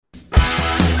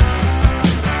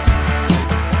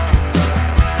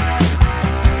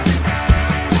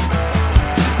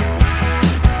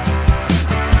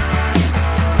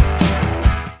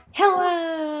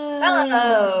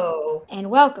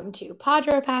welcome to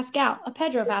Podro Pascal, a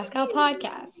Pedro Pascal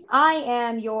podcast. I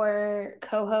am your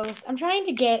co-host. I'm trying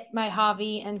to get my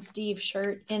Javi and Steve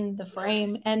shirt in the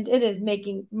frame, and it is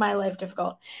making my life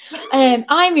difficult.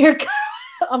 I'm your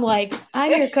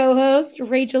co-host,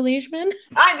 Rachel Leishman.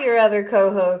 I'm your other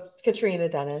co-host, Katrina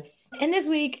Dennis. And this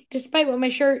week, despite what my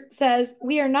shirt says,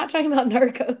 we are not talking about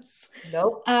Narcos.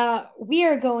 Nope. We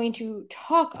are going to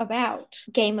talk about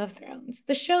Game of Thrones,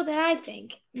 the show that I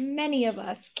think many of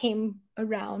us came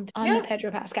around on the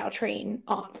Pedro Pascal train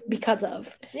off because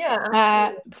of. Yeah,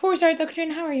 absolutely. Before we start though,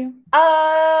 Katrina, how are you?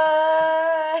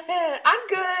 I'm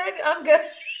good.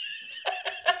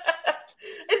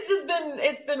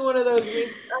 It's been one of those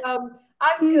weeks. I'm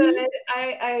good.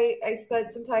 I spent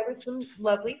some time with some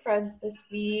lovely friends this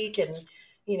week and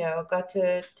got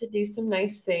to do some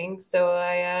nice things. So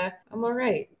I'm all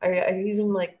right. I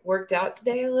even worked out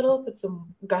today a little,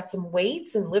 got some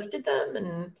weights and lifted them,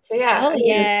 and so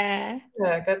yeah.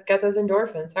 Got those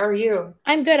endorphins. How are you?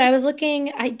 I'm good.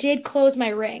 I did close my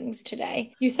rings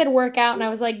today. You said workout, and I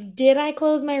was like, did I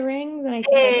close my rings? And I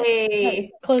think I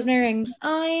did. Close my rings.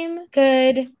 I'm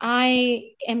good.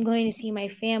 I am going to see my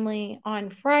family on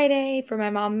Friday for my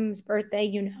mom's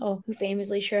birthday, who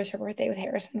famously shares her birthday with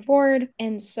Harrison Ford.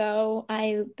 And so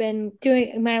I've been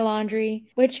doing my laundry,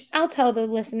 which I'll tell the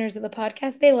listeners of the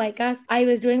podcast, they like us. I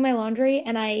was doing my laundry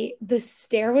and the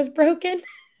stair was broken.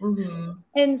 Mm-hmm.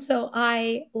 And so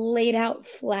I laid out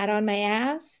flat on my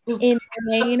ass in the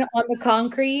rain on the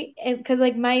concrete, because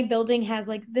my building has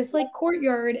this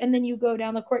courtyard, and then you go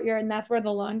down the courtyard and that's where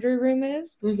the laundry room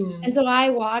is. Mm-hmm. And so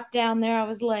I walked down there. I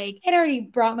was I'd already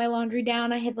brought my laundry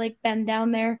down. I had been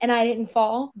down there and I didn't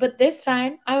fall. But this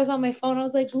time I was on my phone. I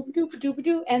was like boop doop doop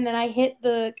doop, and then I hit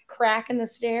the crack in the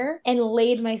stair and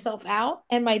laid myself out,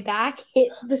 and my back hit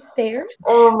the stairs.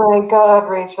 Oh my God,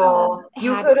 Rachel,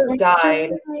 you could have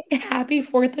died. Happy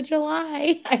 4th of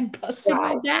July. I busted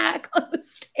my back on the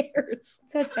stairs.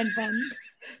 So it's been fun.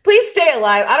 Please stay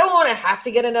alive. I don't want to have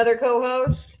to get another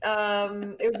co-host.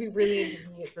 It would be really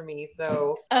inconvenient for me.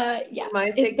 So yeah. My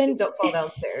sake, please don't fall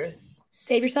downstairs.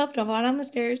 Save yourself, don't fall down the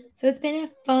stairs. So it's been a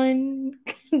fun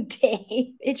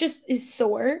day. It just is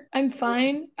sore. I'm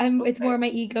fine. It's more my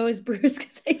ego is bruised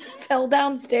because I fell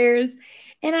downstairs.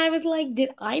 And I was like,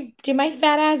 did my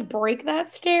fat ass break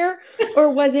that stair? Or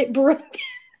was it broken?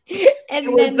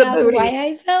 And then that's why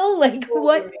I fell.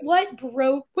 What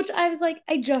broke? Which I was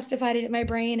I justified it in my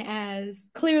brain as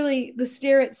clearly the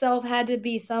stair itself had to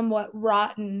be somewhat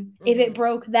rotten if it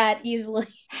broke that easily.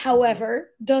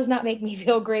 However, does not make me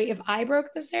feel great if I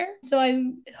broke the stair. So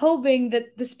I'm hoping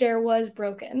that the stair was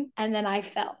broken and then I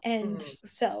fell. And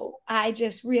so I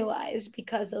just realized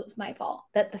because of my fall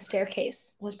that the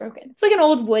staircase was broken. It's an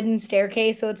old wooden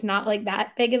staircase, so it's not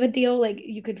that big of a deal.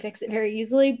 You could fix it very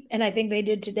easily. And I think they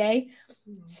did today.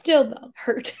 Still though,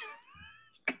 hurt.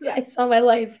 Because I saw my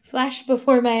life flash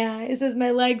before my eyes as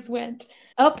my legs went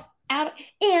up. Out,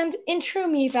 and in true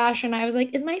me fashion, I was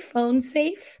like, is my phone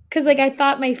safe? Because I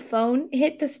thought my phone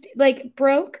hit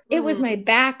broke. It was my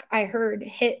back I heard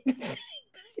hit.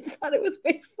 I thought it was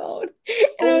my phone.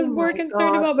 And I was more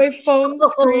concerned about my phone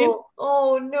screen.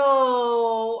 Oh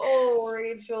no. Oh,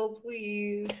 Rachel,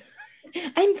 please.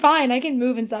 I'm fine. I can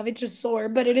move and stuff. It's just sore,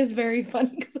 but it is very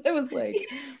funny because I was like,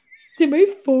 did my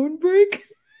phone break?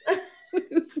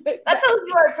 That tells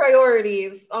you our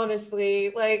priorities, honestly.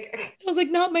 I was like,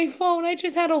 not my phone. I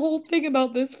just had a whole thing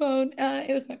about this phone.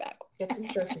 It was my back. Get some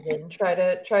stretches in. Try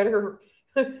to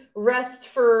rest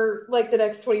for the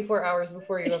next 24 hours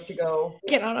before you have to go.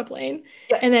 Get on a plane.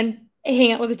 Yes. And then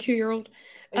hang out with a 2-year-old.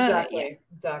 Exactly.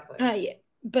 Yeah.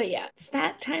 But yeah, it's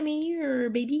that time of year,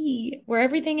 baby, where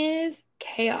everything is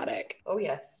chaotic. Oh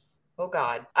yes. Oh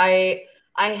God.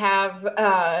 I have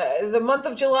the month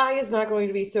of July is not going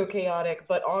to be so chaotic,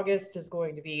 but August is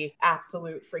going to be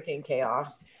absolute freaking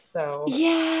chaos. So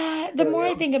yeah, the more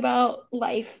I think about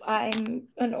life, I'm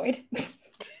annoyed.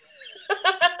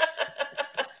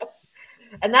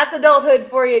 And that's adulthood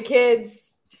for you,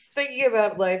 kids. Just thinking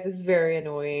about life is very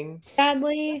annoying.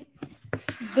 Sadly,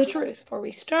 the truth. Before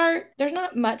we start, there's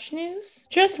not much news.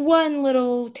 Just one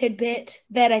little tidbit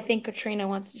that I think Katrina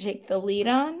wants to take the lead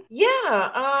on. Yeah.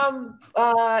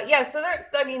 So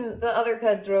the other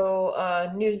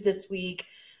Pedro news this week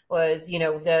was,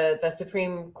 the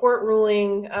Supreme Court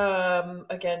ruling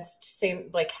against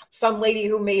some lady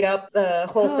who made up the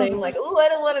whole thing, I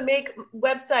don't want to make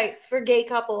websites for gay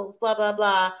couples, blah, blah,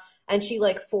 blah. And she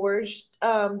forged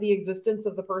the existence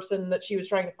of the person that she was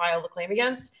trying to file the claim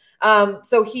against.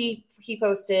 So he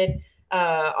posted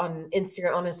on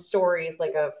Instagram, on his stories,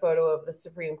 a photo of the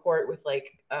Supreme Court with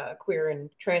queer and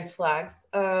trans flags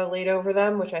laid over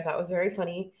them, which I thought was very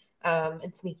funny.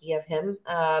 and sneaky of him.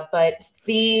 But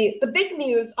the big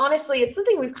news, honestly, it's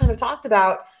something we've kind of talked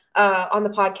about on the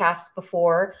podcast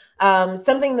before.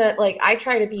 Something that like I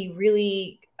try to be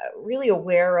really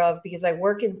aware of because I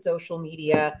work in social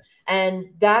media, and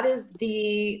that is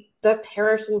the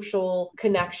parasocial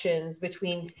connections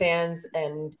between fans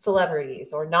and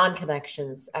celebrities, or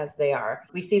non-connections as they are.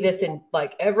 We see this in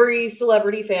like every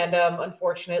celebrity fandom,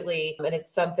 unfortunately, and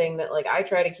it's something that like I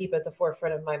try to keep at the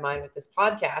forefront of my mind with this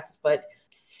podcast. But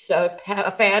so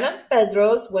a fan of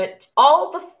Pedro's went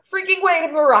all the freaking way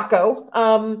to Morocco,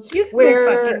 You can say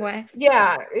fucking where way.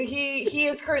 yeah, he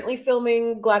is currently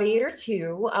filming Gladiator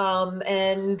 2,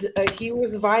 and he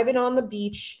was vibing on the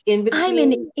beach in I'm an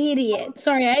between. idiot.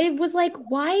 Sorry, I was like,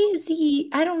 why is he?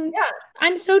 I don't. Yeah,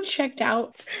 I'm so checked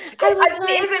out. I was I mean,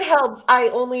 like, if it helps, I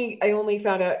only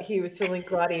found out he was filming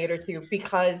Gladiator 2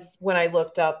 because when I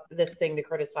looked up this thing to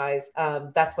criticize,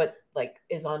 that's what like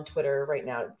is on Twitter right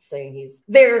now. It's saying he's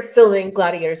there filming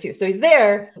Gladiator 2. So he's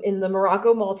there in the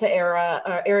Morocco Malta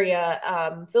area,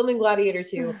 filming Gladiator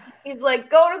 2. He's like,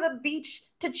 go to the beach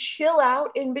to chill out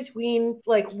in between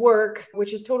like work,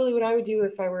 which is totally what I would do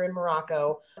if I were in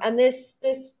Morocco. And this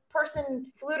person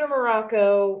flew to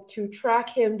Morocco to track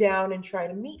him down and try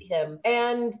to meet him.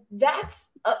 And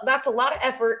that's a lot of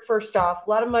effort. First off, a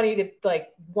lot of money to like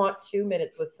want 2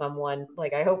 minutes with someone.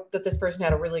 Like, I hope that this person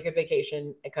had a really good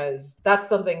vacation, because that's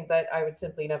something that I would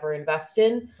simply never invest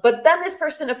in. But then this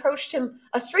person approached him,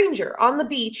 a stranger, on the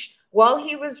beach while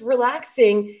he was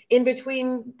relaxing in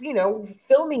between,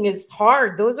 filming is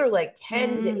hard. Those are like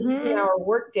 10 to 18-hour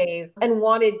work days, and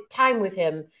wanted time with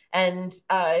him. And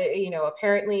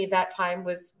apparently that time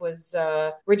was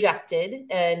rejected,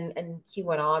 and he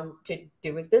went on to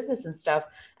do his business and stuff.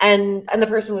 And the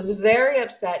person was very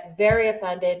upset, very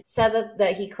offended, said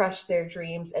that he crushed their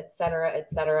dreams, etc.,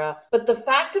 etc. But the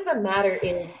fact of the matter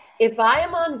is, if I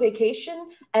am on vacation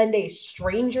and a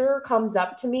stranger comes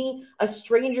up to me, a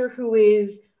stranger who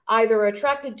is either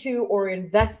attracted to or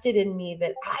invested in me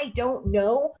that I don't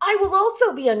know, I will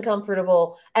also be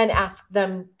uncomfortable and ask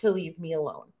them to leave me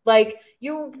alone. Like,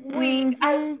 we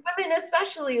as women,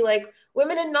 especially like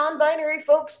women and non-binary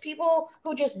folks, people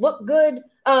who just look good,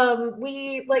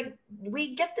 we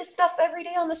get this stuff every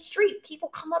day on the street. People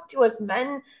come up to us,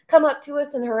 men come up to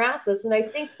us and harass us. And I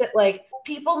think that like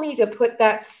people need to put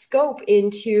that scope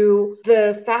into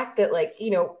the fact that like,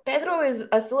 Pedro is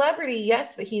a celebrity,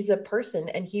 yes, but he's a person,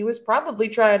 and he was probably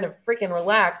trying to freaking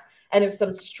relax. And if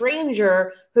some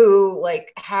stranger who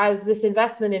like has this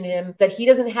investment in him that he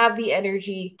doesn't have the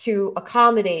energy to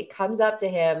accommodate comes up to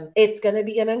him, it's going to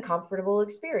be an uncomfortable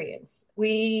experience.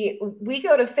 We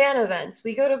go to fan events,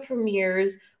 we go to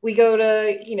premieres, we go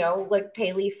to, like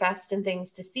Paley Fest and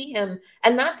things to see him.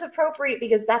 And that's appropriate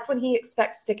because that's when he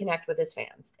expects to connect with his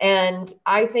fans. And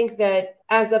I think that,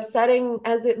 as upsetting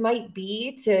as it might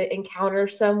be to encounter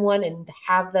someone and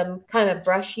have them kind of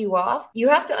brush you off, you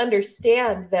have to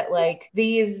understand that like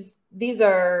these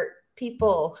are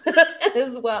people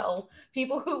as well.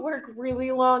 People who work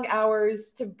really long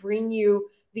hours to bring you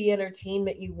the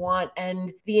entertainment you want,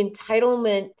 and the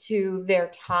entitlement to their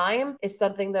time is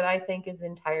something that I think is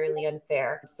entirely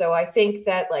unfair. So I think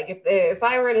that like if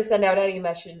I were to send out any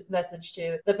message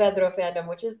to the Pedro fandom,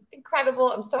 which is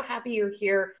incredible, I'm so happy you're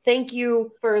here. Thank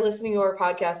you for listening to our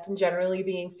podcast and generally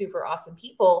being super awesome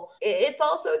people. It's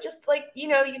also just like, you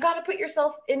got to put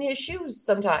yourself in his shoes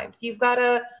sometimes. You've got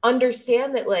to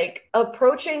understand that like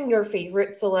approaching your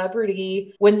favorite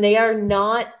celebrity when they are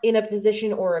not in a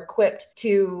position or equipped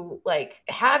to like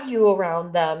have you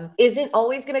around them isn't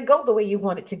always going to go the way you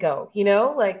want it to go.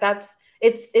 Like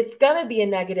it's gonna be a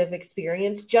negative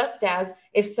experience, just as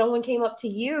if someone came up to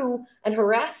you and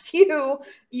harassed you,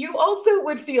 you also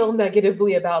would feel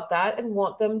negatively about that and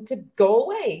want them to go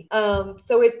away. I'm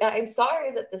sorry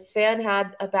that this fan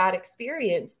had a bad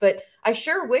experience, but I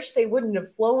sure wish they wouldn't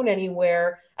have flown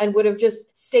anywhere and would have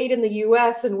just stayed in the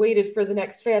US and waited for the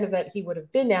next fan event he would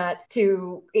have been at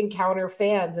to encounter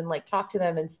fans and like talk to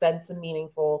them and spend some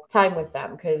meaningful time with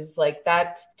them. Cause like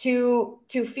that's to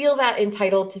feel that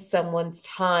entitled to someone's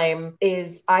time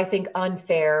is, I think,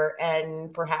 unfair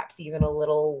and perhaps even a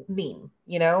little mean.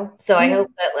 So I hope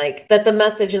that like that the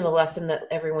message and the lesson that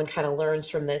everyone kind of learns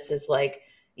from this is like,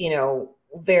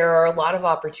 there are a lot of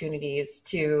opportunities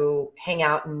to hang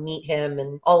out and meet him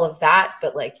and all of that,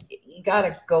 but like you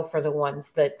gotta go for the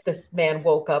ones that this man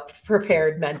woke up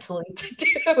prepared mentally to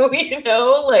do, you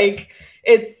know? Like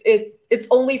it's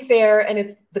only fair, and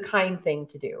it's the kind thing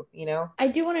to do, you know? I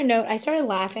do want to note, I started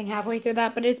laughing halfway through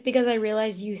that, but it's because I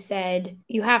realized you said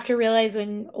you have to realize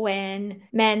when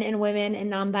men and women and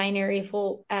non-binary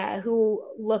folk who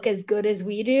look as good as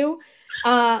we do,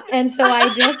 and so I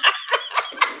just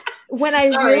when I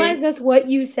realized Sorry. that's what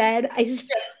you said, I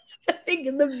just I think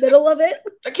in the middle of it.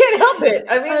 I can't help it.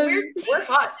 I mean, Um, we're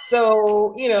hot,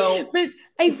 so you know. but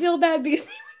I feel bad because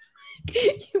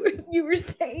you were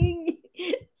saying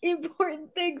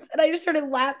important things, and I just started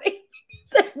laughing.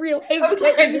 I realized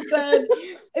what you said.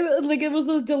 It was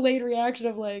a delayed reaction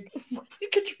of like, what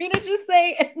did Katrina just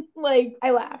say? And like,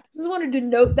 I laughed. Just wanted to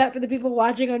note that for the people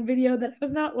watching on video that I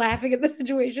was not laughing at the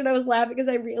situation. I was laughing because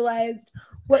I realized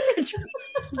what Katrina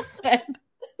said.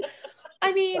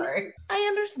 I mean, Sorry. I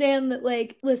understand that,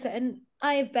 like, listen,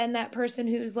 I've been that person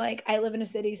who's like, I live in a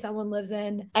city someone lives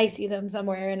in, I see them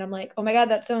somewhere, and I'm like, oh my God,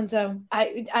 that's so and so.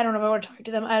 I don't know if I want to talk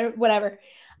to them. I don't, whatever.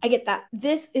 I get that.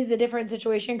 This is a different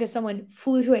situation because someone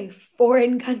flew to a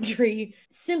foreign country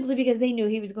simply because they knew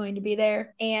he was going to be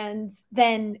there. And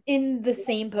then in the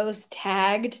same post,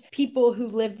 tagged people who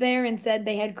lived there and said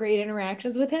they had great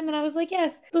interactions with him. And I was like,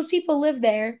 yes, those people lived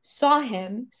there, saw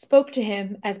him, spoke to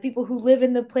him as people who live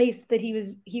in the place that he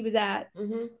was at.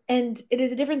 Mm-hmm. And it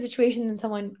is a different situation than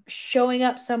someone showing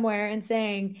up somewhere and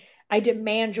saying, I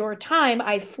demand your time.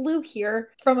 I flew here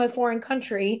from a foreign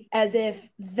country, as if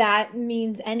that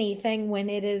means anything when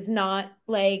it is not.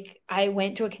 Like, I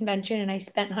went to a convention and I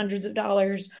spent hundreds of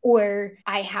dollars, or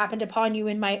I happened upon you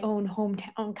in my own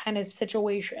hometown kind of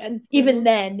situation. Even Mm-hmm.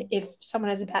 then, if someone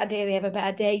has a bad day, they have a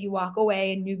bad day, you walk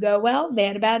away and you go, well, they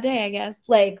had a bad day, I guess.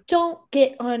 Like, don't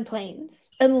get on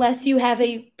planes unless you have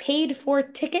a paid for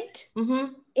ticket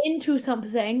Mm-hmm. into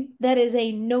something that is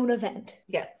a known event.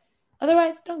 Yes.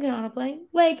 Otherwise, don't get on a plane.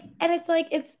 Like, and it's like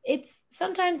it's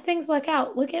sometimes things luck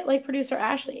out. Look at like producer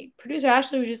Ashley. Producer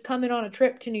Ashley was just coming on a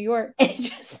trip to New York, and it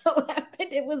just so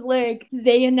happened it was like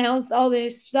they announced all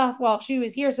this stuff while she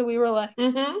was here. So we were like,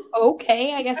 Mm-hmm.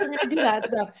 okay, I guess we're gonna do that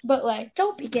stuff. But like,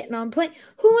 don't be getting on a plane.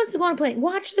 Who wants to go on a plane?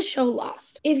 Watch the show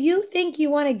Lost. If you think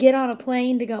you want to get on a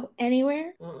plane to go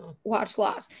anywhere, watch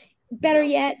Lost. Better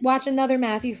yet, watch another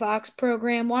Matthew Fox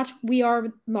program. Watch We Are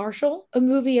Marshall, a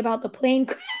movie about the plane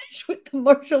crash with the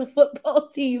Marshall football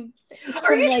team.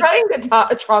 Are you Like, trying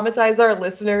to traumatize our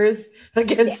listeners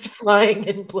against yes, flying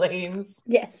in planes?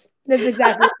 yes, that's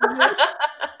exactly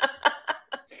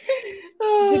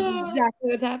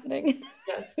what's happening.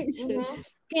 Yes. We should. Mm-hmm.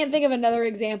 Can't think of another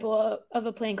example of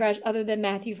a plane crash other than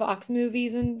Matthew Fox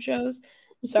movies and shows.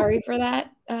 Sorry for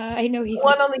that. I know he's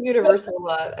One on the Universal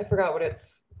lot. I forgot what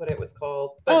it was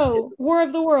called, but oh, War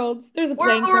of the Worlds. There's a War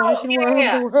of plane the crash Worlds. in Yeah, War yeah, of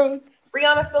yeah. the Worlds.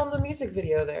 Rihanna filmed a music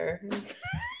video there.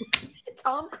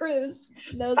 Tom Cruise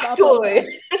knows about Toy.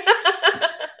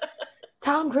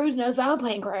 Tom Cruise knows about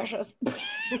plane crashes.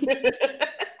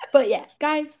 But yeah,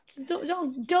 guys, just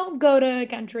don't go to a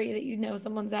country that you know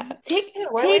someone's at.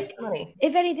 Why waste money?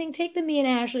 If anything, take the me and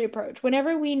Ashley approach.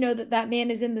 Whenever we know that man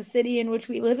is in the city in which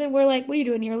we live in, we're like, what are you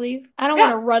doing here? Leave. I don't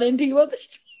want to run into you on the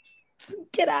street.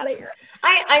 Get out of here.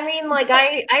 I mean, like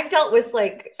I've dealt with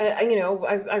like you know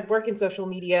I work in social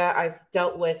media. I've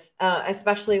dealt with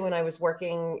especially when I was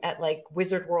working at like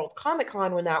Wizard World Comic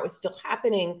Con when that was still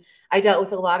happening. I dealt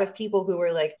with a lot of people who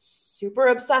were like super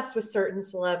obsessed with certain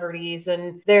celebrities,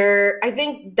 and I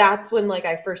think that's when like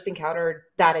I first encountered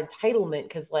that entitlement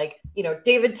because like you know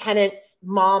David Tennant's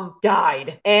mom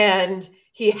died and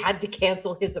he had to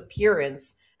cancel his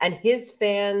appearance. And his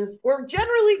fans were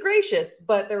generally gracious,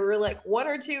 but there were like one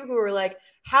or two who were like,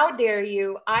 how dare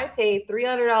you? I paid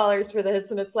 $300 for this.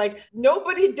 And it's like,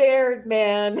 nobody dared,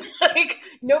 man. Like,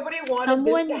 nobody wanted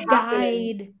this to happen.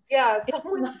 Died. Yeah,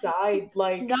 someone died.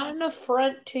 Like, it's not an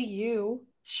affront to you.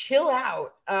 Chill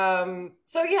out.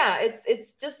 So yeah,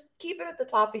 it's just keep it at the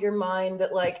top of your mind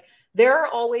that like there are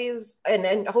always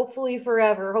and hopefully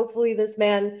forever, hopefully this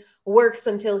man works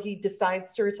until he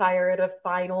decides to retire at a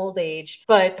fine old age,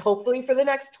 but hopefully for the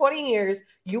next 20 years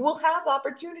you will have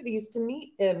opportunities to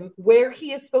meet him where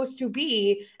he is supposed to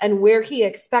be and where he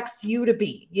expects you to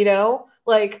be, you know?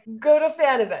 Like go to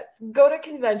fan events, go to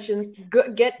conventions,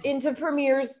 get into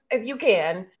premieres if you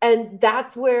can, and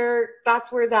that's where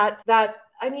that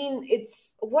I mean,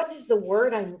 it's what is the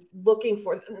word I'm looking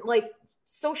for? Like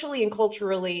socially and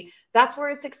culturally, that's where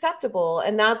it's acceptable.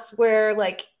 And that's where,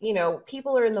 like, you know,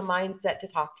 people are in the mindset to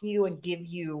talk to you and give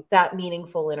you that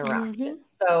meaningful interaction.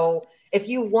 So if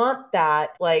you want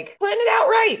that, like, plan it out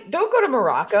right. Don't go to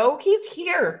Morocco. He's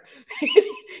here.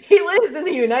 He lives in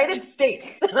the United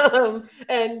States.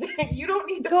 And you don't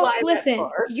need to fly that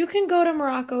far. You can go to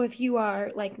Morocco if you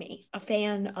are, like me, a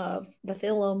fan of the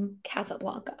film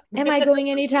Casablanca. Am I going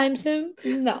anytime soon?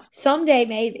 No. Someday,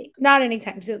 maybe. Not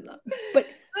anytime soon, though. But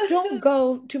don't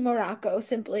go to Morocco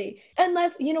simply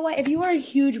unless, you know what, if you are a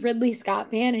huge Ridley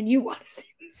Scott fan and you want to see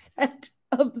the set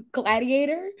of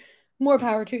Gladiator, more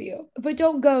power to you. But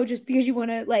don't go just because you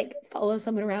want to, like, follow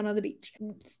someone around on the beach.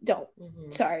 Don't.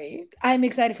 Sorry. I'm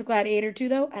excited for Gladiator too,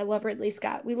 though. I love Ridley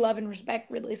Scott. We love and respect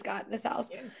Ridley Scott in this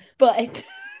house. Yeah. But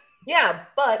yeah,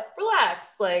 but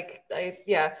relax. Like,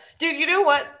 dude, you know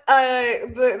what?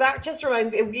 That just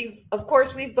reminds me.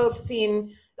 We've both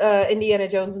seen Indiana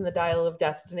Jones and the Dial of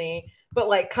Destiny. But,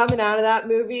 like, coming out of that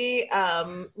movie,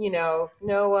 you know,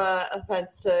 no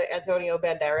offense to Antonio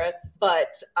Banderas,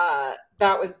 but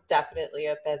that was definitely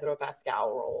a Pedro Pascal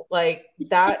role. Like,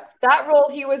 that role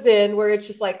he was in, where it's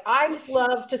just like, I just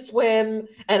love to swim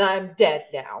and I'm dead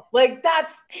now. Like,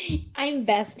 I'm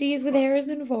besties with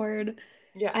Harrison Ford.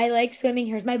 Yeah. I like swimming.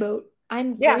 Here's my boat.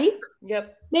 I'm Greek.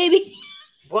 Yep. Maybe.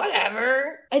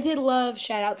 Whatever. I did love,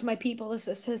 shout out to my people, the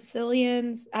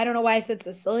Sicilians. I don't know why I said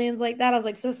Sicilians like that. I was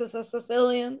like,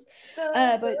 Sicilians.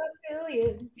 But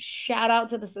shout out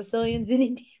to the Sicilians in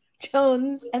Indiana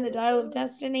Jones and the Dial of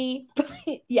Destiny. But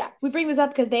yeah, we bring this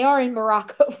up because they are in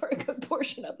Morocco for a good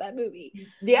portion of that movie.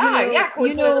 Yeah,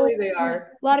 coincidentally they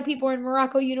are. A lot of people are in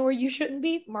Morocco. You know where you shouldn't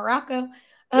be? Morocco.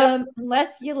 Yep.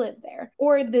 Unless you live there.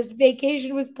 Or this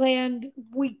vacation was planned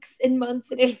weeks and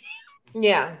months in advance.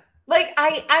 Yeah. Like,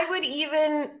 I would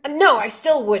even, no, I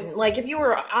still wouldn't. Like, if you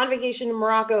were on vacation in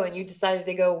Morocco and you decided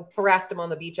to go harass him on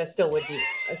the beach, I still wouldn't.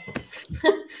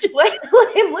 let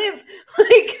him live.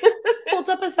 Like, holds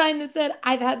up a sign that said,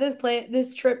 I've had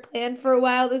this trip planned for a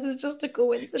while. This is just a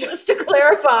coincidence. Just to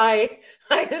clarify,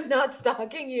 I am not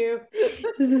stalking you.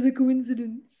 This is a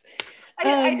coincidence.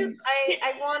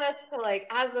 I want us to, like,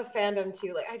 as a fandom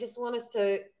too, like, I just want us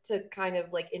to kind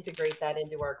of, like, integrate that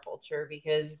into our culture,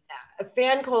 because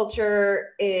fan culture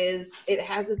it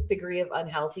has its degree of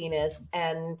unhealthiness,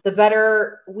 and the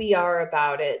better we are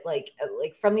about it, like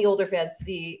from the older fans to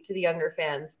the younger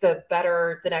fans, the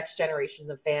better the next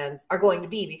generations of fans are going to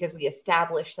be, because we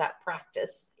establish that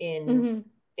practice in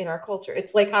our culture.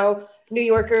 It's like how New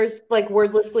Yorkers, like,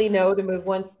 wordlessly know to move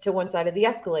to one side of the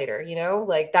escalator, you know,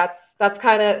 like that's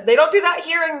kind of, they don't do that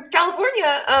here in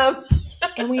California.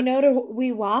 And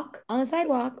we walk on the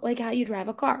sidewalk like how you drive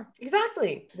a car.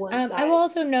 Exactly. I will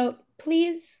also note,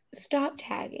 please stop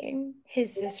tagging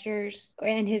his sisters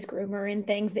and his groomer in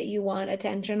things that you want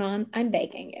attention on. I'm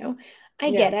begging you.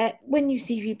 I get it. When you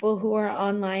see people who are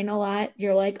online a lot,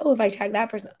 you're like, oh, if I tag that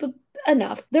person, but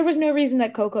enough. There was no reason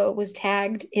that Coco was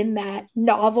tagged in that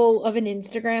novel of an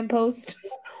Instagram post.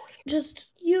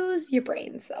 Just use your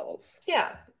brain cells.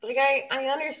 Yeah. Like, I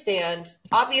understand.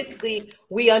 Obviously,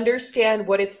 we understand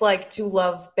what it's like to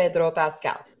love Pedro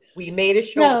Pascal. We made a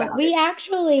show about it. We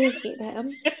actually hate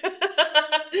him.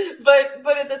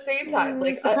 but at the same time,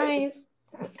 like, surprise.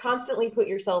 Constantly put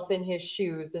yourself in his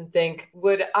shoes and think,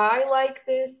 would I like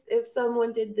this if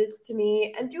someone did this to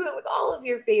me? And do it with all of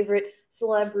your favorite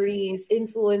celebrities,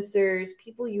 influencers,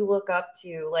 people you look up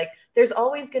to. Like, there's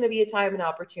always going to be a time and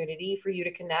opportunity for you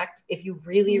to connect if you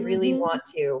really, really want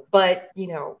to. But, you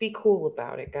know, be cool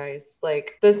about it, guys.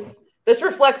 Like, this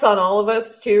reflects on all of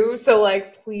us too. So,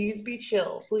 like, please be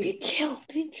chill. Please. Be chill.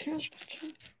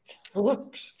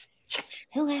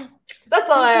 Chill out. That's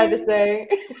all I had to say.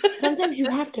 Sometimes you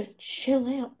have to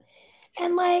chill out.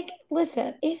 And, like,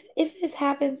 listen, if this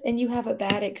happens and you have a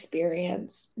bad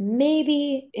experience,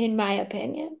 maybe, in my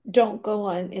opinion, don't go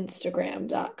on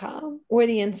Instagram.com or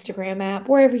the Instagram app,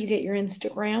 wherever you get your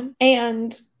Instagram,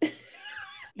 and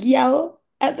yell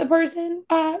at the person.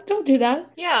 Don't do that.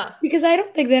 Yeah. Because I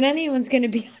don't think that anyone's going to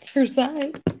be on your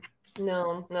side.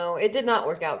 No, it did not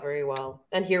work out very well.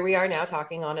 And here we are now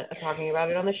talking about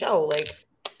it on the show. Like,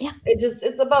 yeah,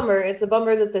 it's a bummer. It's a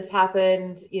bummer that this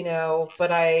happened, you know,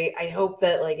 but I hope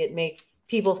that, like, it makes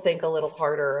people think a little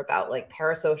harder about, like,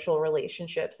 parasocial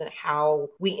relationships and how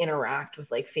we interact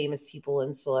with, like, famous people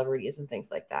and celebrities and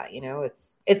things like that. You know,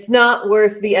 it's not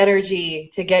worth the energy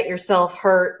to get yourself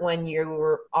hurt when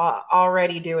you're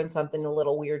already doing something a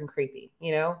little weird and creepy,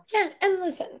 you know? Yeah, and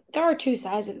listen, there are two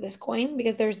sides of this coin,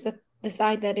 because there's the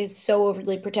side that is so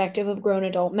overly protective of grown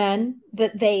adult men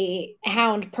that they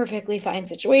hound perfectly fine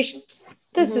situations.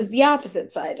 This is the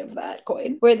opposite side of that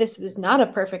coin, where this was not a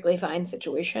perfectly fine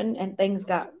situation and things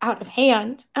got out of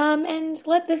hand. And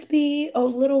let this be a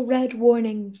little red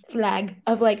warning flag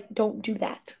of like, don't do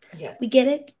that. Yes. We get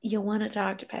it. You want to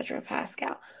talk to Pedro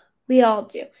Pascal. We all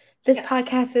do. This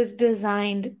podcast is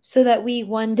designed so that we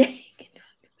one day can talk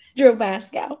to Pedro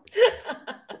Pascal.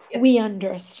 We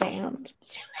understand.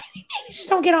 Maybe just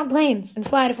don't get on planes and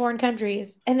fly to foreign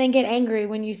countries and then get angry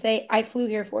when you say, I flew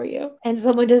here for you. And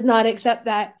someone does not accept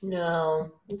that.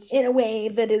 No. In a way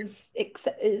that is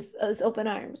open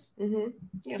arms.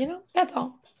 Yeah. You know, that's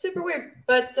all. Super weird.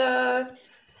 But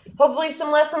hopefully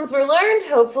some lessons were learned.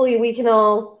 Hopefully we can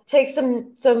all take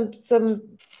some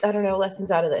I don't know,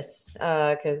 lessons out of this.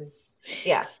 Because,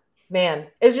 yeah. Man,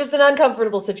 it's just an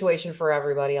uncomfortable situation for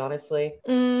everybody, honestly.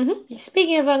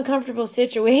 Speaking of uncomfortable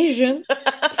situations,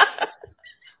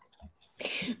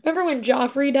 remember when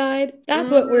Joffrey died?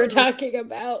 That's what we're talking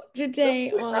about today.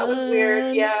 That was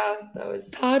weird. Yeah, that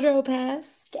was Podro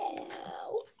Pascal.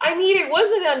 I mean, it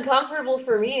wasn't uncomfortable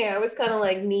for me. I was kind of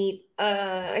like, neat.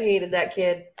 I hated that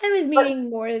kid. I was meaning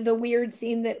more the weird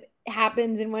scene that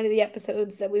happens in one of the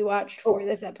episodes that we watched for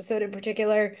this episode in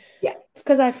particular. Yeah,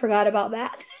 because I forgot about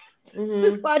that. I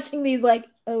was watching these like,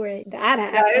 oh right, that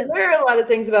happened. Yeah, there are a lot of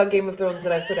things about Game of Thrones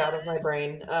that I put out of my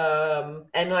brain,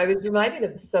 and I was reminded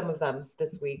of some of them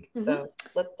this week. So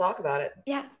let's talk about it.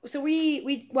 Yeah, so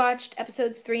we watched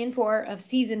episodes 3 and 4 of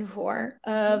season 4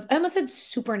 of I almost said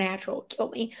Supernatural, kill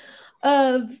me,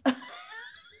 of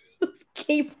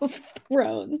Game of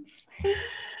Thrones.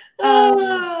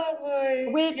 Oh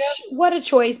boy! Which what a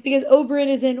choice, because Oberyn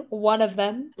is in one of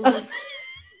them.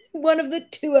 One of the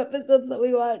 2 episodes that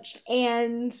we watched,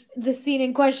 and the scene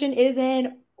in question is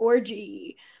an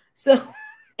orgy. So,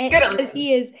 because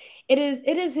it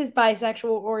is his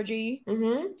bisexual orgy,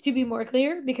 to be more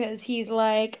clear, because he's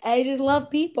like, I just love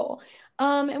people,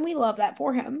 and we love that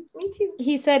for him. Me too.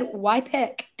 He said, "Why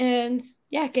pick?" And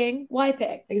yeah, King, why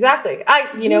pick? Exactly.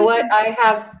 You know what? I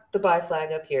have the bi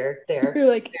flag up here. There. You're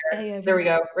like, there we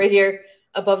go. Right here.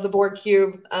 Above the Borg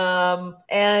cube, and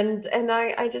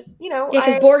I just, you know,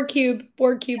 because Borg cube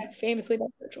famously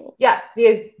virtual. Yeah,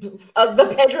 the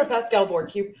Pedro Pascal Borg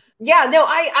cube. Yeah, no,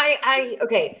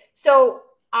 okay. So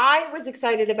I was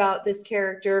excited about this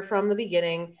character from the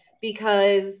beginning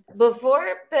because before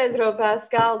Pedro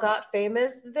Pascal got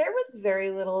famous, there was very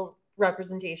little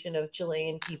representation of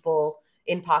Chilean people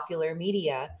in popular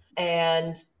media,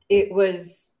 and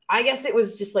I guess it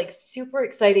was just like super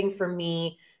exciting for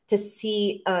me to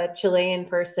see a Chilean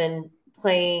person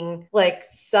playing like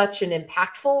such an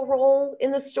impactful role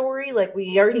in the story. Like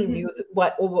we already knew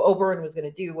what Oberyn was going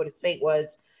to do, what his fate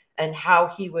was, and how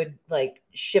he would like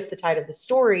shift the tide of the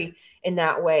story in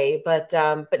that way. But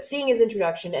seeing his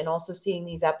introduction and also seeing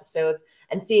these episodes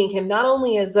and seeing him not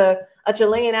only as a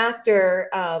Chilean actor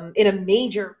in a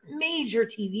major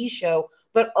TV show,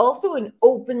 but also an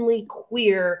openly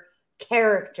queer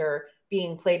character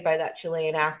being played by that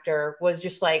Chilean actor was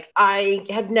just like, I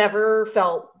had never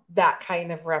felt that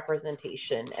kind of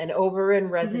representation. And Oberyn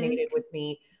resonated with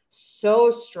me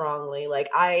so strongly. Like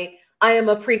I am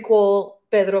a prequel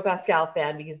Pedro Pascal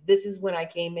fan because this is when I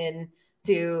came in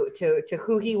to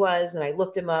who he was, and I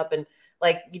looked him up, and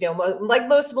like, you know, like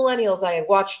most millennials, I had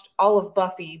watched all of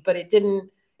Buffy, but it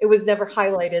was never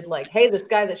highlighted like, hey, this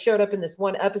guy that showed up in this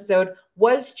one episode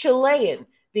was Chilean.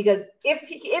 Because if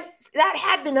that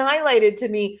had been highlighted to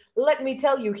me, let me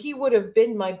tell you, he would have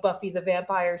been my Buffy the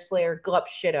Vampire Slayer glup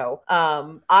shitto.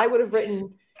 I would have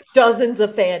written dozens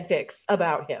of fanfics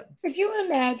about him. Could you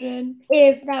imagine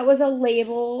if that was a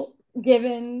label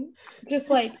given just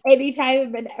like any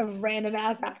time a random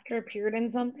ass actor appeared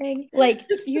in something? Like,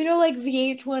 you know, like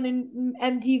VH1 and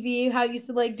MTV, how you used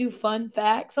to like do fun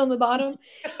facts on the bottom?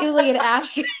 It was like an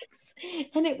asterisk.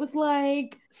 And it was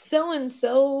like,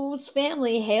 so-and-so's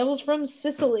family hails from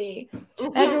Sicily.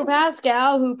 Pedro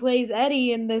Pascal, who plays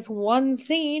Eddie in this one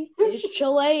scene, is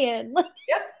Chilean.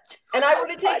 Yep. And I would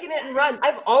have taken it and run.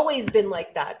 I've always been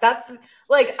like that. That's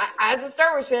like, as a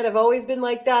Star Wars fan, I've always been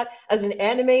like that. As an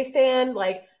anime fan,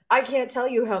 like, I can't tell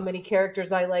you how many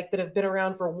characters I like that have been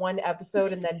around for one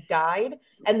episode and then died.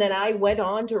 And then I went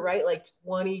on to write like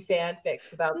 20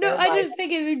 fanfics about their life. I just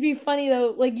think it would be funny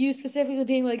though, like you specifically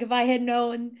being like, if I had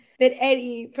known that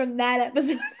Eddie from that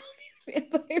episode of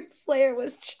Vampire Slayer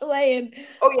was Chilean,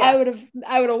 I would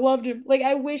have loved him. Like,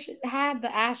 I wish it had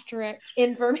the asterisk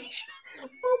information.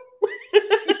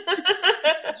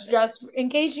 Just in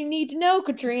case you need to know,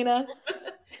 Katrina.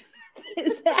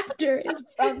 This actor is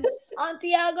from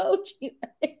Santiago,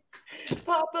 Chile.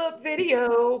 Pop-up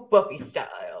video, Buffy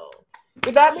style.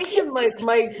 Would that make him like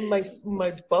my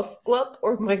buff glup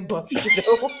or my buff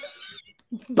shitto?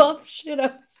 Buff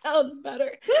Shido sounds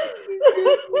better.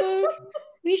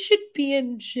 We should be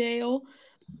in jail.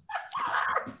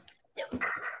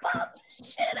 Buff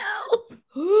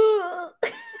Shido.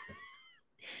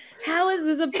 How is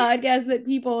this a podcast that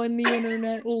people on the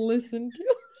internet listen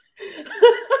to?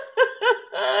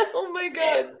 Oh my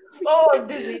god. Oh, I'm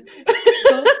dizzy.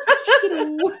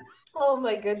 Oh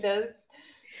my goodness.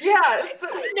 Yeah. I'm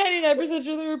 99%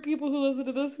 sure there are people who listen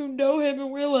to this who know him,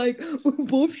 and we're like,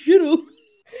 Buff Shido.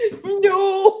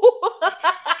 No.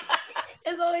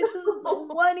 As always, this is the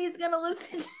one he's gonna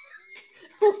listen to.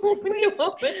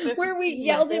 Where we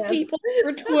yelled at people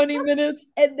for 20 minutes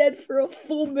and then for a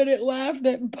full minute laughed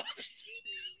at Buff Shido.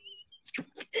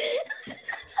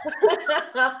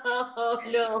 Oh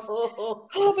no.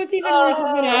 Oh, what's even worse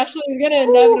is when Ashley is gonna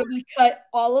inevitably cut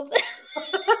all of that.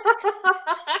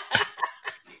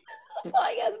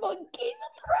 Podcast about Game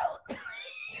of Thrones.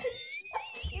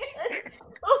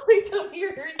 Oh, my tummy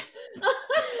hurts.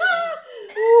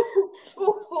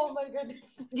 Oh my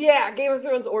goodness. Yeah, Game of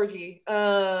Thrones orgy.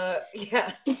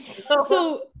 Yeah.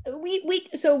 So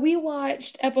we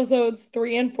watched episodes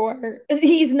 3 and 4.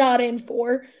 He's not in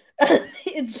 4.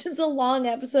 It's just a long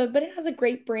episode, but it has a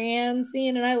great Brienne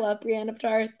scene, and I love Brienne of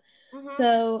Tarth. Mm-hmm.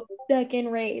 So back in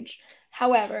rage.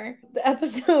 However, the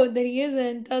episode that he is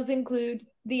in does include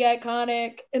the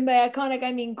iconic, and by iconic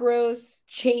I mean gross,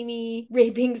 Jaime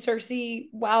raping Cersei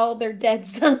while their dead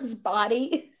son's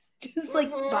body is just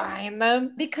like behind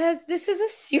them, because this is a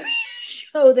serious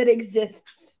show that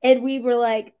exists, and we were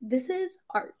like, this is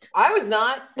art. I was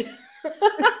not.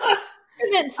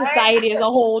 And then society as a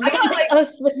whole, not like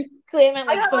us specifically. I meant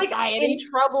like society. Like, in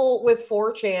trouble with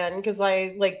 4chan because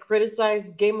I like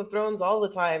criticized Game of Thrones all the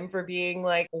time for being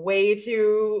like way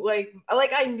too like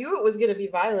I knew it was gonna be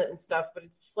violent and stuff, but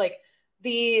it's just like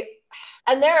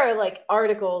and there are like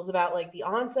articles about like the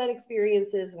onset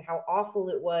experiences and how awful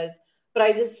it was, but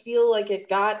I just feel like it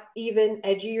got even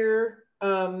edgier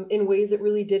in ways it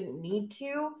really didn't need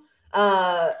to.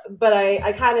 But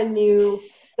I kind of knew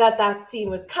that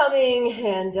scene was coming,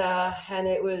 and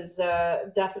it was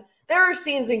definitely. There are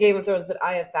scenes in Game of Thrones that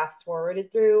I have fast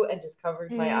forwarded through and just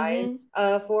covered my eyes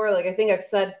for. Like I think I've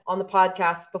said on the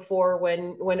podcast before,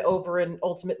 when Oberyn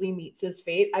ultimately meets his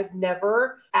fate, I've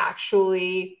never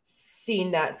actually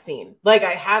seen that scene. Like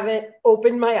I haven't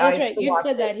opened my eyes. That's right. You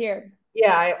said that here.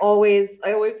 Yeah, I always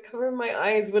cover my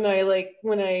eyes when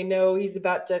I know he's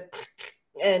about to.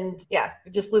 And yeah,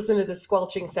 just listen to the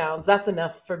squelching sounds. That's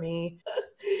enough for me.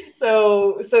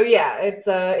 So yeah,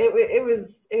 it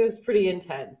was pretty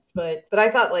intense, but I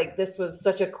thought like this was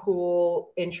such a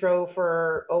cool intro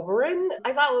for Oberyn.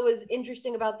 I thought what was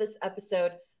interesting about this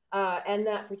episode and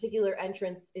that particular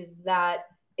entrance is that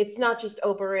it's not just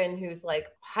Oberyn who's like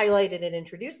highlighted and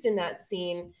introduced in that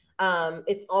scene.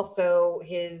 It's also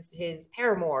his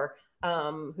paramour,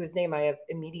 whose name I have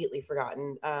immediately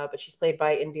forgotten, but she's played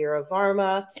by Indira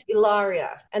Varma,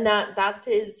 Ilaria, and that's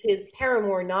his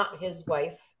paramour, not his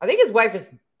wife. I think his wife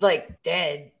is like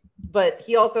dead, but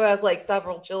he also has like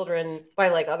several children by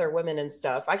like other women and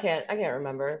stuff. I can't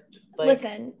remember. Like,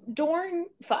 listen, Dorne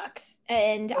fucks,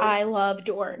 and I love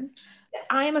Dorne. Yes.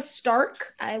 I am a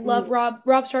Stark. I love Rob.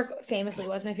 Rob Stark famously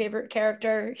was my favorite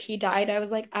character. He died. I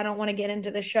was like, I don't want to get into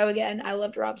the show again. I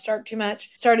loved Rob Stark too much.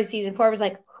 Started season 4. I was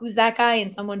like, who's that guy?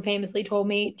 And someone famously told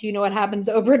me, do you know what happens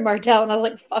to Oberyn Martell? And I was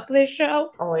like, fuck this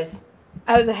show. Always.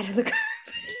 I was ahead of the curve.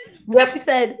 Yep. I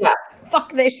said,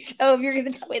 fuck this show if you're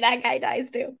going to tell me that guy dies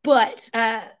too. But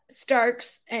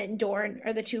Starks and Dorne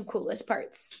are the two coolest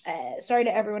parts. Sorry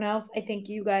to everyone else. I think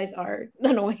you guys are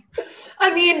annoying.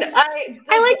 I mean,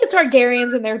 I like the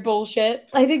Targaryens and their bullshit.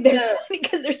 I think they're funny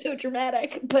because they're so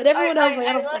dramatic. But everyone else,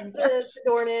 I like the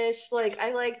Dornish. Like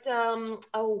I liked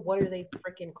what are they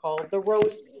freaking called? The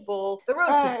Rose people. The Rose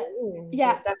people.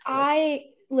 Yeah,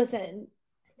 listen.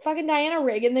 Fucking Diana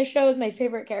Rigg in this show is my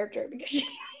favorite character because she's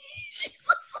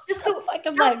so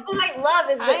fucking that's what I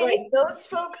love is that like those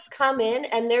folks come in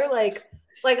and they're like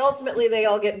ultimately they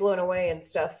all get blown away and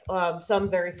stuff. Some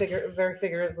very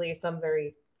figuratively, some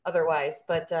very otherwise,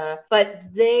 but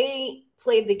they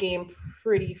played the game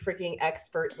pretty freaking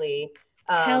expertly.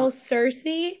 Tell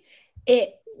Cersei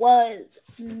it was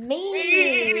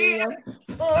me.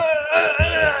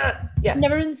 Yes.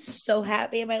 Never been so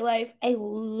happy in my life. I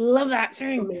love that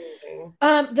scene.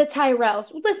 The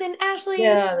Tyrells. Listen, Ashley.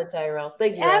 Yeah, the Tyrells.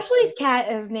 Thank you. Ashley's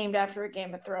cat is named after a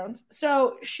Game of Thrones,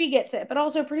 so she gets it. But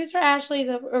also, producer Ashley's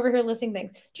over here listing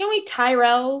things. Do you know how many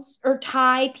Tyrells or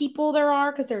Ty people there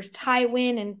are? Because there's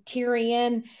Tywin and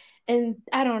Tyrion, and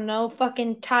I don't know,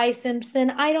 fucking Ty Simpson.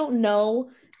 I don't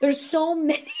know. There's so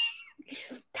many.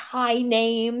 Thai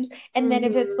names. And then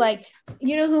if it's like,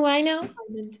 you know who I know?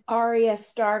 Arya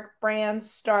Stark, Bran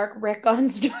Stark, Rickon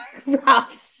Stark,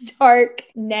 Robb Stark,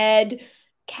 Ned,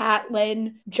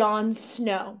 Catelyn, Jon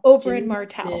Snow, Oberyn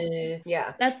Martell.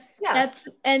 Yeah. That's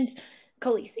and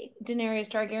Khaleesi, Daenerys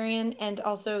Targaryen, and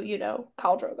also, Khal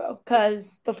Drogo.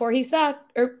 Because before he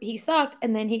sucked,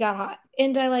 and then he got hot.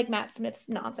 And I like Matt Smith's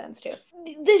nonsense too.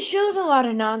 This show's a lot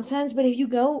of nonsense, but if you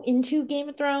go into Game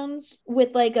of Thrones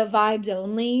with like a vibes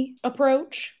only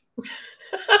approach, it's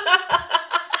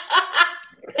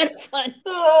kind of fun.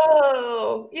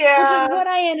 Oh, yeah. Which is what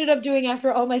I ended up doing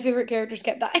after all my favorite characters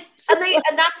kept dying.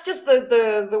 And that's just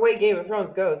the way Game of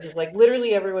Thrones goes, is like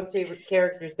literally everyone's favorite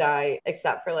characters die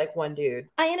except for like one dude.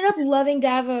 I ended up loving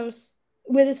Davos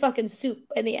with his fucking soup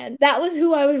in the end. That was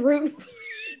who I was rooting for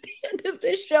at the end of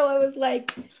this show. I was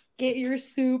like, get your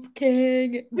soup,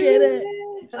 King. Get it.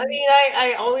 I mean,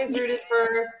 I always rooted for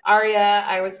Arya.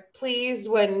 I was pleased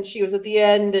when she was at the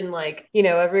end and like,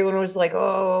 everyone was like,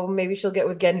 oh, maybe she'll get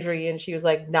with Gendry. And she was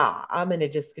like, nah, I'm going to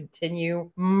just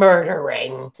continue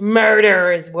murdering.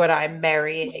 Murder is what I'm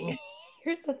marrying.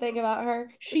 Here's the thing about her.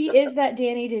 She is that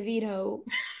Danny DeVito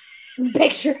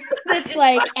picture that's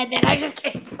like, and then I just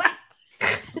came back.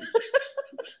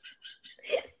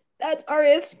 That's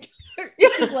Arya Stark.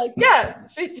 Yeah, like, yeah,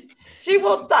 she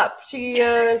won't stop. She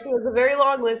has a very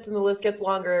long list, and the list gets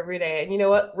longer every day. And you know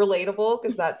what? Relatable,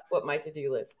 because that's what my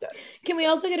to-do list does. Can we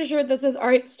also get a shirt that says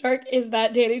Arya Stark is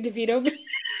that Danny DeVito?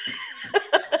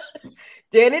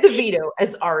 Danny DeVito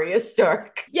as Arya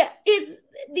Stark. Yeah,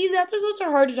 these episodes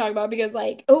are hard to talk about because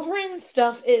like Oberyn's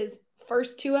stuff is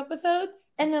first 2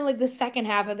 episodes and then like the second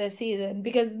half of this season,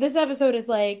 because this episode is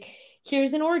like,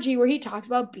 here's an orgy where he talks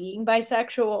about being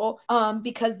bisexual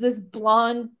because this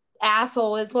blonde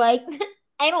asshole is like,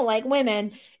 I don't like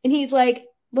women, and he's like,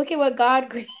 look at what God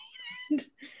created.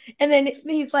 And then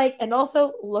he's like, and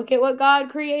also look at what God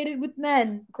created with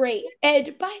men. Great.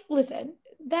 And listen,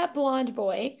 that blonde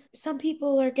boy, some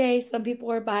people are gay, some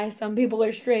people are bi, some people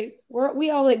are straight. We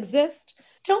all exist.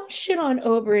 Don't shit on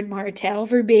Oberyn Martell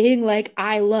for being like,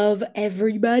 I love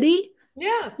everybody.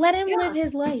 Yeah. Let him live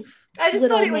his life. I just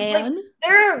thought it was like,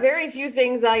 there are very few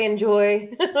things I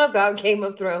enjoy about Game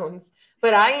of Thrones,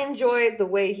 but I enjoyed the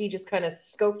way he just kind of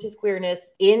scoped his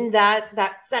queerness in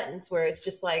that sentence where it's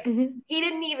just like, he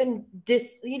didn't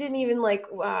even like,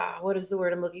 what is the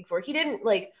word I'm looking for? He didn't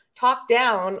like talk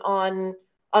down on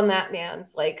that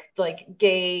man's like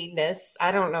gayness.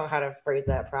 I don't know how to phrase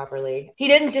that properly. He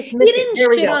didn't dismiss He didn't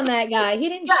shit on that guy. He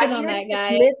didn't shit on that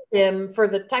guy. Dismiss him for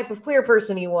the type of queer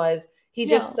person he was. He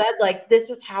just said like, this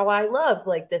is how I love.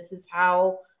 Like, this is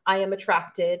how I am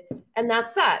attracted. And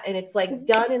that's that. And it's like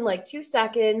done in like 2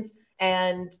 seconds.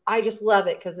 And I just love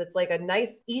it because it's like a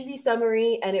nice, easy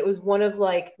summary. And it was one of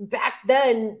like, back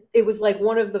then, it was like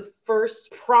one of the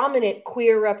first prominent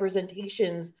queer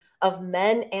representations of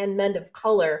men and men of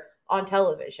color on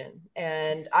television.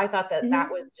 And I thought that that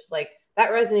was just like,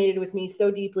 that resonated with me so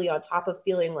deeply, on top of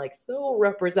feeling like so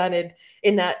represented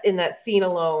in that scene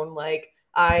alone. Like,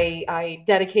 I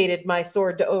dedicated my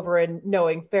sword to Oberyn,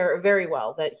 knowing very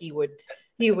well that he would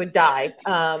die.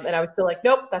 And I was still like,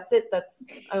 nope, that's it.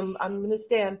 I'm gonna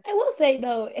stand. I will say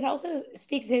though, it also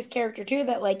speaks to his character too,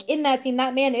 that like in that scene,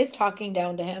 that man is talking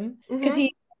down to him because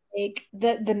he like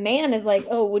the man is like,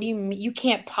 oh, what do you mean? You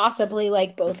can't possibly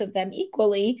like both of them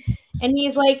equally, and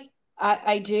he's like,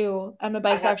 I do. I'm a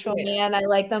bisexual man. I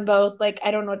like them both. Like,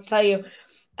 I don't know what to tell you.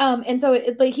 And so,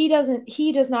 but he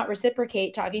does not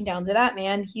reciprocate talking down to that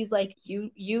man. He's like,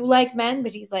 you like men,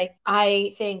 but he's like,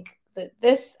 I think that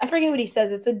this, I forget what he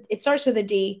says. It starts with a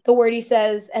D, the word he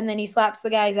says, and then he slaps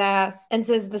the guy's ass and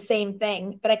says the same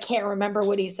thing, but I can't remember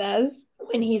what he says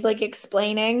when he's like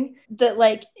explaining that,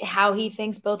 like, how he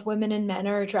thinks both women and men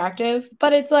are attractive.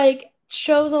 But it's like,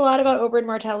 shows a lot about Oberyn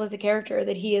Martell as a character,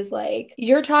 that he is like,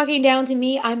 you're talking down to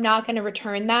me, I'm not going to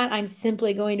return that. I'm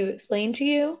simply going to explain to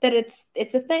you that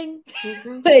it's a thing.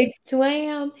 Like, it's who I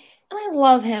am. And I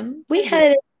love him. We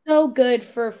had it so good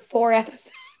for 4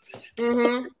 episodes.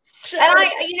 And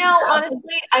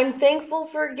honestly, I'm thankful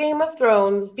for Game of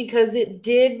Thrones because it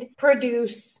did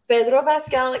produce Pedro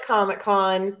Pascal at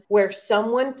Comic-Con, where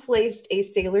someone placed a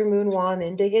Sailor Moon wand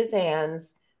into his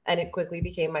hands. And it quickly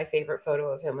became my favorite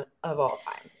photo of him of all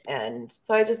time. And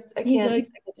so I can't. Like,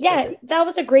 yeah, that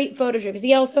was a great photo shoot because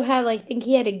he also had, like, I think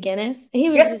he had a Guinness.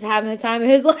 He was just having the time of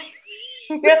his life.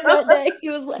 That day. He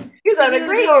was having a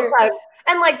great old time.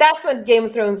 And like, that's when Game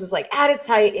of Thrones was like at its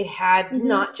height. It had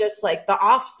not just like the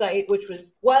offsite, which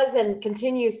was and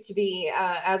continues to be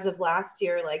as of last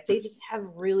year. Like, they just have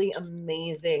really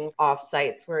amazing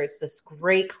offsites where it's this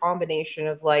great combination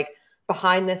of like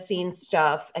behind the scenes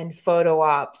stuff and photo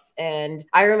ops. And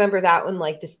I remember that one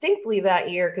like distinctly that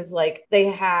year because like they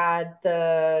had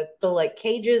the like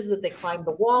cages that they climbed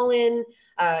the wall in.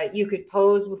 You could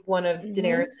pose with one of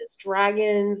Daenerys's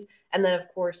dragons. And then, of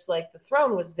course, like the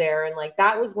throne was there. And like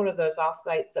that was one of those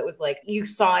offsites that was like you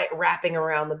saw it wrapping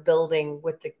around the building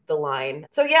with the line.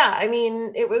 So yeah, I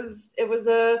mean, it was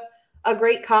a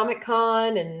great Comic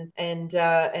Con,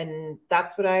 and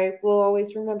that's what I will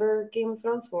always remember Game of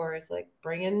Thrones for, is like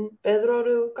bringing Pedro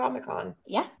to Comic Con.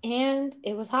 Yeah, and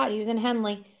it was hot. He was in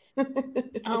Henley.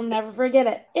 I'll never forget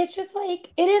it. It's just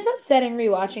like it is upsetting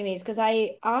rewatching these because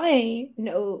I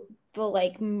know the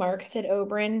like mark that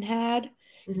Oberyn had,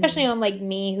 especially on like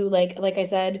me, who like I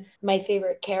said, my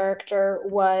favorite character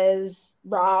was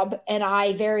Rob, and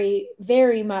I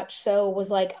very much so was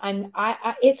like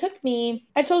I it took me,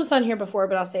 I've told this on here before,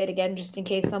 but I'll say it again just in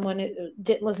case someone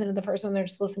didn't listen to the first one, they're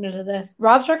just listening to this.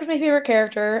 Rob Stark is my favorite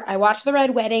character. I watched The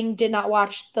Red Wedding, did not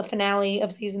watch the finale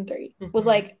of season 3. Was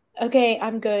like, okay,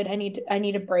 I'm good. I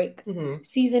need a break.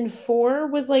 Season 4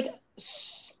 was like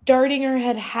starting or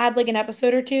had like an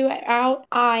episode or two out.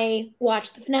 I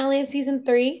watched the finale of season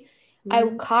 3. I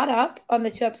caught up on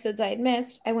the 2 episodes I had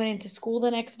missed. I went into school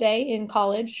the next day in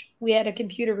college. We had a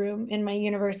computer room in my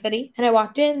university, and I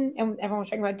walked in and everyone was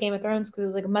talking about Game of Thrones because it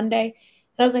was like a Monday.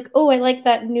 And I was like, oh, I like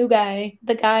that new guy,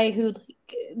 the guy who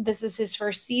like this is his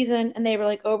first season. And they were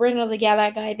like, Oberyn. And I was like, yeah,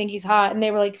 that guy, I think he's hot. And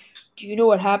they were like, do you know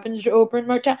what happens to Oberyn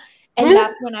Martell? And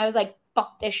that's when I was like,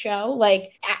 fuck this show.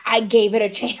 Like, I gave it a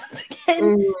chance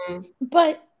again.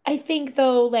 But I think,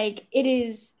 though, like, it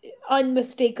is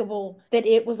unmistakable that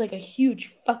it was like a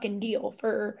huge fucking deal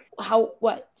for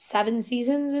 7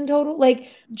 seasons in total? Like,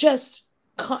 just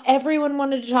everyone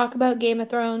wanted to talk about Game of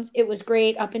Thrones. It was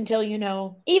great up until,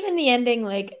 even the ending.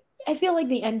 Like, I feel like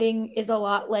the ending is a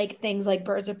lot like things like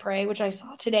Birds of Prey, which I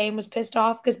saw today and was pissed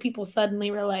off because people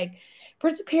suddenly were like,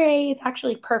 Birds of Prey is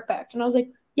actually perfect. And I was like,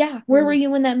 yeah, where were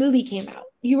you when that movie came out?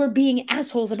 You were being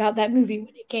assholes about that movie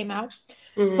when it came out.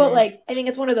 But like, I think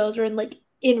it's one of those where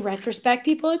in retrospect,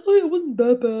 people are like, oh, it wasn't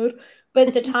that bad. But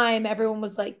at the time, everyone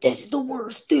was like, this is the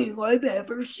worst thing I've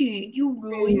ever seen. You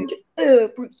ruined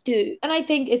everything. And I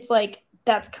think it's like,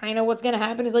 that's kind of what's going to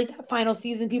happen is like that final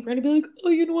season, people are going to be like, oh,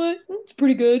 you know what? It's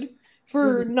pretty good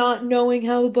for not knowing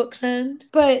how the books end.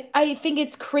 But I think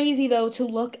it's crazy, though, to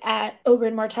look at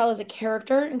Oberyn Martell as a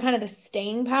character and kind of the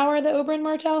staying power that Oberyn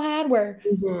Martell had, where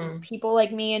people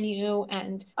like me and you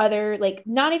and other, like,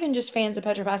 not even just fans of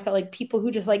Pedro Pascal, like people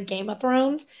who just like Game of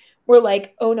Thrones were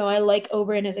like, oh no, I like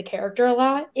Oberyn as a character a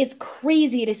lot. It's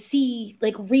crazy to see,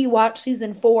 like, rewatch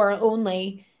season 4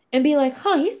 only and be like,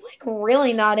 huh, he's like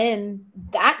really not in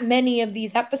that many of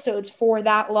these episodes for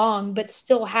that long, but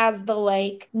still has the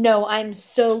like, no, I'm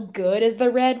so good as the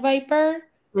Red Viper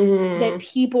that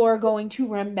people are going to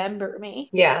remember me.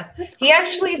 Yeah. He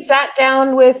actually sat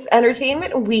down with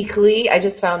Entertainment Weekly. I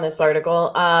just found this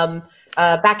article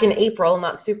back in April,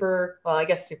 not super, well, I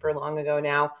guess super long ago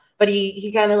now, but he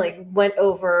kind of like went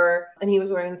over, and he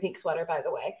was wearing the pink sweater, by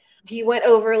the way. He went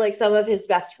over like some of his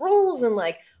best roles and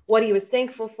like what he was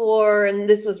thankful for. And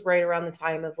this was right around the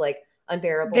time of like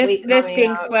Unbearable Weight this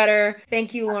pink sweater.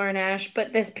 Thank you, Lauren Ash,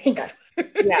 but this pink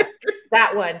sweater. Yeah,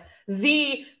 that one.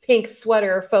 The pink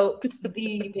sweater, folks. The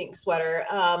pink sweater.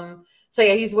 So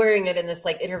yeah, he's wearing it in this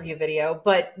like interview video,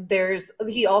 but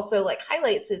he also like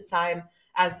highlights his time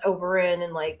as Oberyn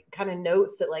and like kind of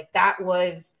notes that like that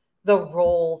was the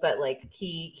role that like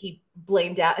he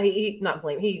blamed out, he not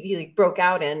blamed, he like broke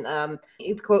out in.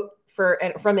 The quote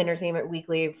from Entertainment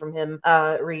Weekly from him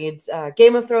reads,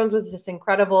 Game of Thrones was this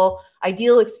incredible,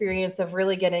 ideal experience of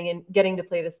really getting to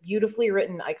play this beautifully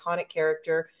written, iconic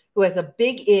character who has a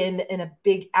big in and a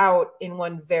big out in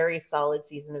one very solid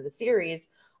season of the series.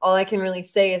 All I can really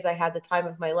say is I had the time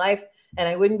of my life, and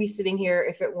I wouldn't be sitting here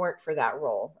if it weren't for that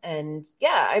role. And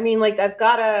yeah, I mean, like I've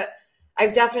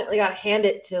definitely got to hand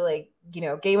it to like,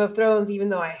 Game of Thrones, even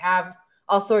though I have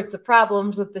all sorts of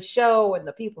problems with the show and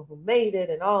the people who made it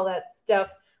and all that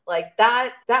stuff. Like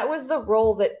that was the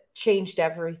role that changed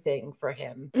everything for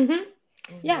him.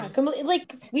 Yeah, completely.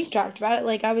 Like we've talked about it.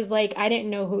 Like I was like, I didn't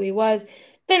know who he was.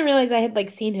 Didn't realize I had like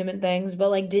seen him in things, but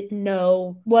like didn't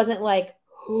know, wasn't like,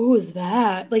 who is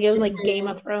that? Like it was like Game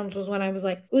of Thrones was when I was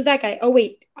like, who's that guy? Oh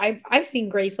wait, I've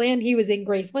seen Graceland. He was in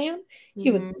Graceland.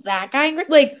 He was that guy in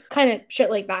like kind of shit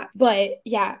like that. But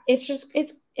yeah, it's just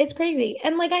it's crazy.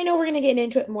 And like I know we're gonna get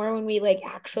into it more when we like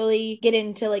actually get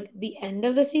into like the end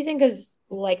of the season, because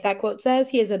like that quote says,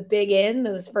 he is a big in.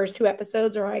 Those first 2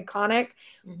 episodes are iconic.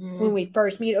 When we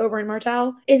first meet Oberyn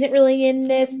Martell, isn't really in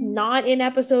this, not in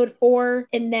episode 4,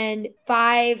 and then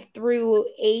 5 through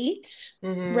 8,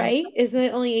 right? Isn't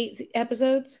it only 8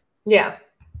 episodes? Yeah.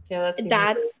 Yeah, that season's really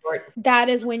That's short. that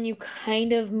is when you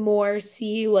kind of more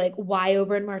see like why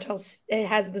Oberyn Martell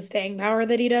has the staying power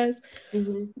that he does.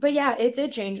 Mm-hmm. But yeah, it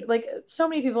did change. Like so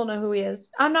many people know who he is.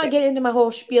 I'm not Yeah. getting into my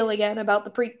whole spiel again about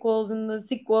the prequels and the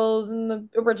sequels and the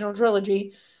original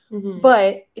trilogy. Mm-hmm.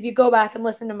 But if you go back and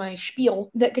listen to my spiel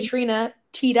that Katrina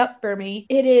teed up for me,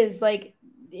 it is like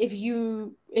if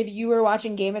you were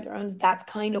watching Game of Thrones, that's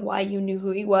kind of why you knew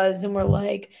who he was and were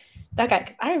like that guy.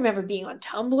 Because I remember being on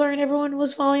Tumblr and everyone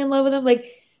was falling in love with him. Like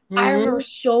I remember Mm-hmm.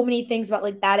 so many things about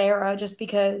like that era just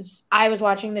because I was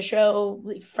watching the show,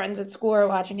 like, friends at school were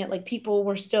watching it, like people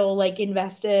were still like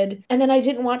invested. And then I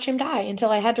didn't watch him die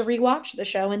until I had to rewatch the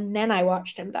show and then I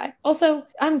watched him die. Also,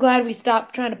 I'm glad we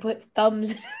stopped trying to put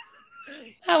thumbs.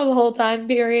 That was a whole time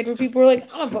period where people were like,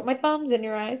 I'm gonna put my thumbs in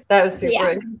your eyes. That was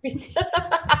Yeah, super interesting.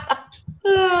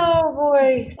 Oh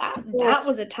boy. that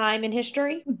was a time in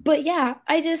history. But yeah,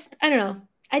 I don't know.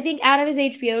 I think out of his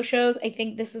HBO shows, I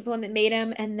think this is the one that made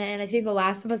him. And then I think The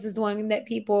Last of Us is the one that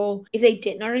people, if they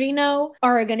didn't already know,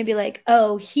 are going to be like,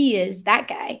 oh, he is that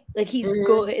guy. Like he's Mm-hmm.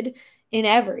 good in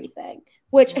everything.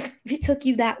 Which, if it took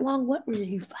you that long, what were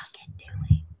you fucking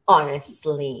doing?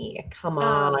 Honestly, come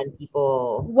on,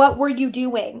 people. What were you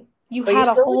doing? You But you're had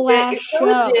a still whole legit. ass You're still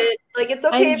show. legit. Like it's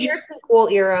okay I'm if you're a just, sequel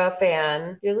era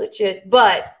fan. You're legit,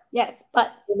 but yes,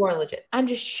 but you're more legit. I'm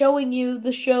just showing you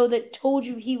the show that told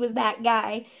you he was that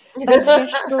guy by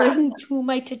gesturing to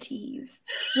my titties.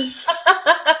 Just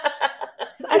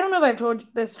I don't know if I've told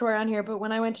this story on here, but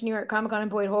when I went to New York Comic Con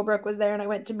and Boyd Holbrook was there and I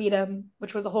went to meet him,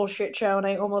 which was a whole shit show and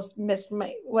I almost missed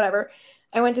my whatever.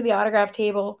 I went to the autograph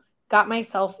table, got my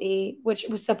selfie, which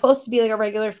was supposed to be like a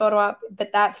regular photo op,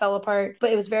 but that fell apart.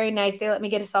 But it was very nice. They let me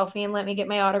get a selfie and let me get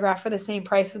my autograph for the same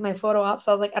price as my photo op.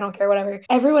 So I was like, I don't care, whatever.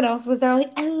 Everyone else was there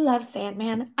like, I love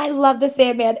Sandman. I love the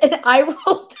Sandman. And I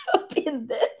rolled up in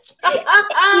this.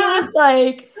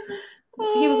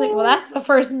 He was like, well, that's the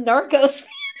first Narcos fan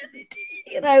of the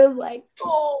day. And I was like,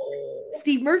 Oh.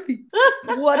 Steve Murphy,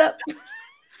 what up?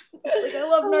 Like, I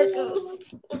love Narcos.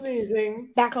 Amazing.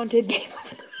 Back onto Game of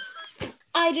Thrones.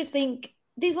 I just think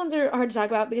these ones are hard to talk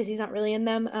about because he's not really in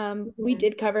them. We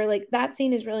did cover like that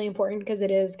scene is really important because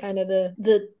it is kind of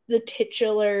the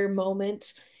titular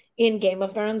moment in Game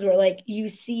of Thrones where like you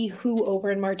see who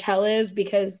Oberyn Martell is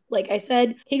because like I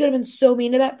said, he could have been so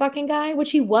mean to that fucking guy,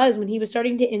 which he was when he was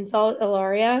starting to insult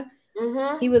Ilaria.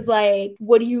 Mm-hmm. He was like,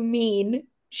 "What do you mean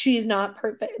she's not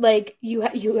perfect? Like you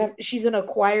have she's an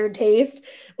acquired taste."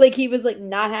 Like he was like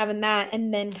not having that,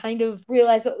 and then kind of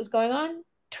realized what was going on,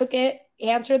 took it,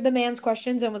 answered the man's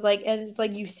questions, and was like, and it's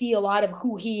like you see a lot of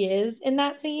who he is in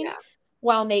that scene Yeah.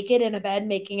 while naked in a bed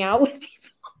making out with people.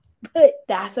 But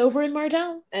that's Oberyn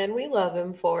Martell. And we love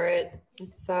him for it.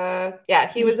 It's yeah,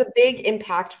 he was a big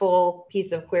impactful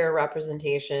piece of queer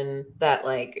representation that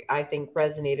like I think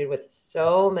resonated with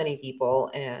so many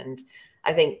people. And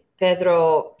I think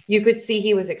Pedro, you could see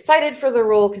he was excited for the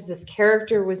role because this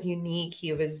character was unique. He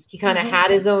kind of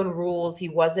had his own rules. He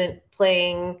wasn't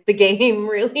playing the game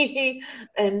really.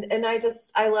 And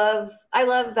I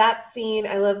love that scene.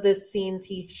 I love the scenes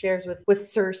he shares with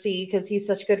Cersei because he's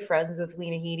such good friends with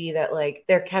Lena Headey that like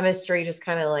their chemistry just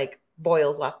kind of like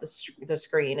boils off the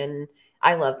screen, and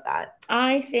I love that.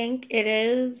 I think it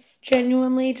is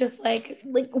genuinely just like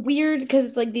weird because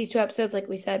it's like these two episodes, like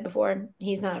we said before,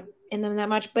 he's not in them that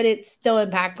much, but it's still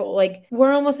impactful. Like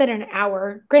we're almost at an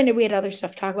hour. Granted, we had other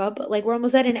stuff to talk about, but like we're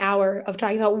almost at an hour of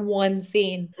talking about one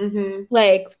scene. Mm-hmm.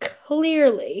 Like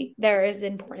clearly there is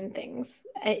important things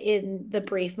in the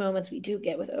brief moments we do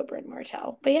get with Oberyn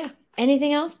Martell. But yeah.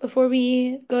 Anything else before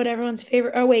we go to everyone's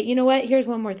favorite? Oh wait, you know what? Here's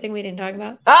one more thing we didn't talk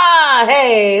about. Ah,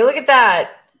 hey, look at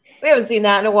that. We haven't seen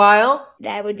that in a while.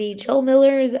 That would be Joel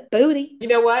Miller's booty. You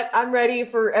know what? I'm ready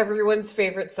for everyone's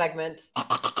favorite segment.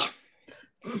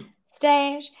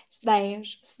 Stash,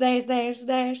 stash, stash, stash,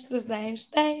 stash, stash,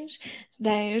 stash,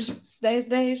 stash, stash,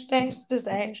 stash, stash,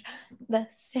 stash, the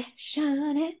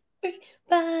station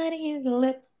everybody's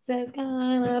lips is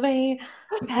gonna be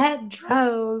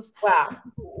Pedro's. Wow.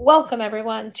 Welcome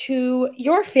everyone to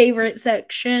your favorite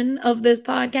section of this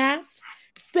podcast,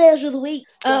 Stash of the Week,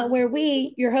 where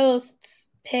we, your hosts,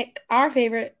 pick our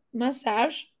favorite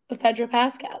mustache of Pedro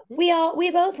Pascal. We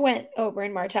both went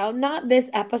Oberyn Martell, not this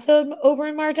episode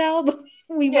Oberyn Martell, but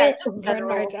we went Oberyn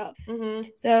Martell. Mm-hmm.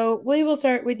 So we will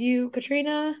start with you,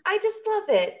 Katrina. I just love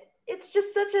it. It's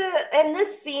just such and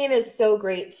this scene is so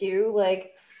great too.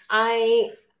 Like I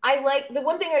like the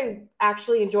one thing I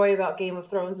actually enjoy about Game of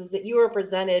Thrones is that you are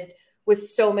presented with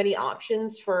so many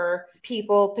options for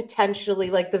people potentially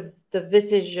like the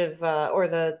visage of or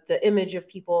the image of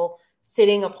people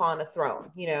sitting upon a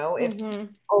throne. You know, if Mm-hmm.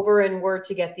 Oberyn were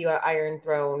to get the Iron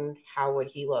Throne, how would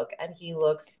he look? And he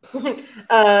looks you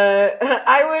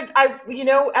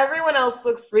know, everyone else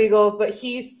looks regal, but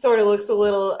he sort of looks a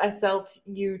little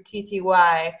SLUTTY.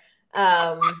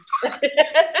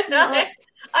 Not I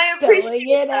spelling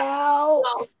appreciate it that. out.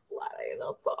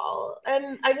 That's all.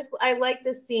 And I like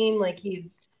this scene. Like he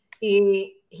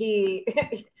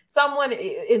someone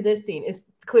in this scene is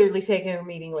clearly taking a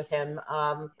meeting with him.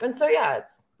 And so yeah,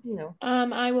 it's, you know.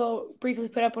 I will briefly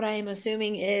put up what I am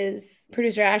assuming is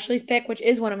producer Ashley's pick, which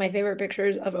is one of my favorite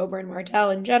pictures of Oberyn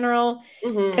Martell in general,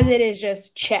 because Mm-hmm. it is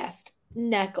just chest,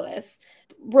 necklace,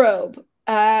 robe,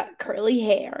 curly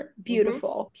hair, Mm-hmm.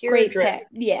 beautiful, Pure great drip. pick.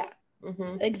 Yeah,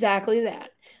 Mm-hmm. exactly that.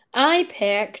 I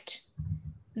picked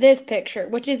this picture,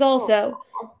 which is Oh. also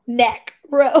neck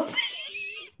robe.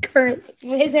 Curly.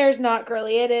 His hair is not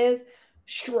curly; it is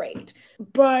straight.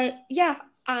 But yeah,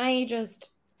 I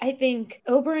think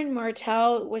Oberyn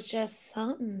Martell was just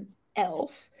something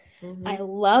else. I Mm-hmm.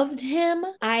 loved him.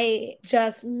 I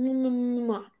just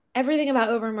everything about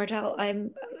Oberyn Martell.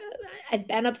 I've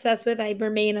been obsessed with. I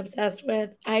remain obsessed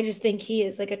with. I just think he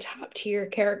is like a top tier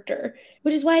character,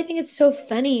 which is why I think it's so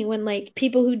funny when like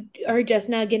people who are just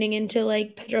now getting into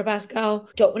like Pedro Pascal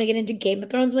don't want to get into Game of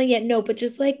Thrones. Like, yeah, no, but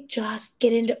just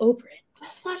get into Oberyn.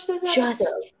 Just watch those Just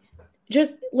episodes.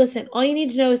 just listen. All you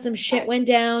need to know is some shit went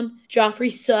down.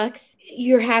 Joffrey sucks.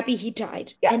 You're happy he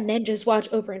died, Yeah. and then just watch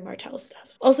Oberyn Martell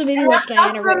stuff. Also, maybe And watch that's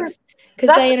Diana from Riggs because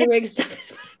that's Diana Riggs stuff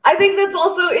is. I think that's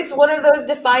also, it's one of those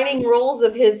defining roles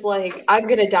of his, like, I'm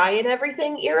gonna die in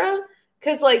everything era.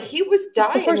 Cause like he was It's the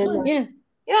dying first in one, the, yeah.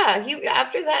 yeah, he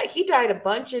after that he died a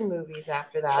bunch in movies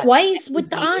after that. Twice with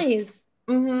the eyes.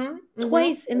 Mm-hmm. Mm-hmm.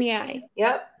 Twice in the eye.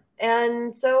 Yep.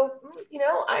 And so, you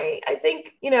know, I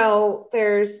think, you know,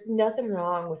 there's nothing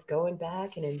wrong with going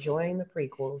back and enjoying the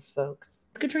prequels, folks.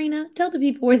 Katrina, tell the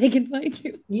people where they can find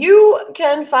you. You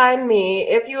can find me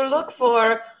if you look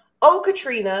for O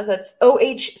Katrina, that's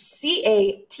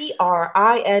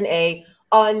OHCATRINA,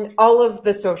 on all of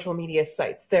the social media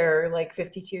sites. There are like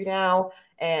 52 now,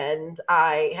 and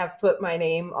I have put my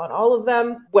name on all of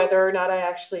them. Whether or not I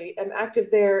actually am active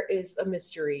there is a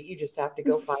mystery. You just have to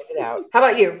go find it out. How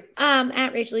about you?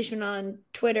 At Rachel Leishman on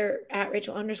Twitter, at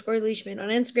Rachel_Leishman on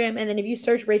Instagram. And then if you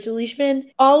search Rachel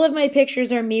Leishman, all of my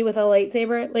pictures are me with a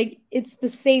lightsaber. Like it's the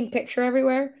same picture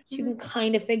everywhere. So you can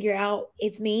kind of figure out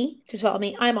it's me. Just follow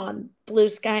me. I'm on Blue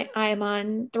Sky. I'm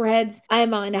on Threads.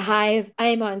 I'm on Hive.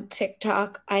 I'm on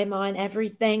TikTok. I'm on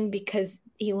everything because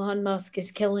Elon Musk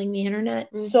is killing the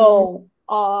internet. Mhm. So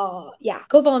yeah,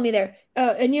 go follow me there.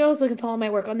 And you also can follow my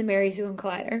work on the Mary Sue and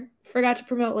Collider. Forgot to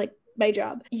promote like my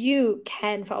job. You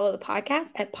can follow the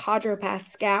podcast at Podro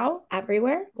Pascal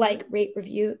everywhere. Like, rate,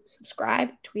 review, subscribe,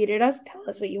 tweet at us, tell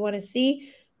us what you want to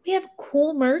see. We have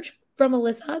cool merch from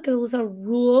Alyssa because Alyssa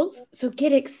rules. So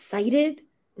get excited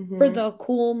for the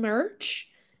cool merch.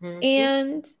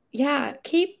 And yeah,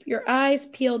 keep your eyes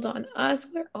peeled on us.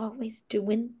 We're always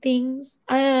doing things.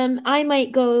 I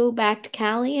might go back to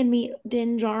Cali and meet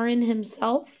Din Djarin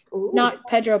himself. Ooh. Not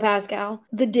Pedro Pascal,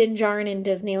 the Din Djarin in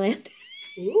Disneyland.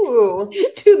 Ooh.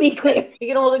 To be clear. You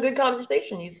can hold a good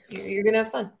conversation. You're going to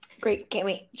have fun. Great, can't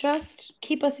wait. Just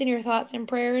keep us in your thoughts and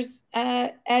prayers.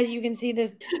 As you can see,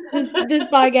 this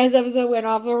podcast episode went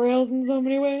off the rails in so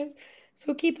many ways.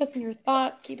 So keep us in your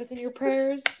thoughts, keep us in your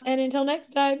prayers. And until next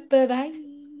time, bye-bye.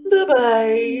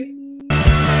 Bye-bye.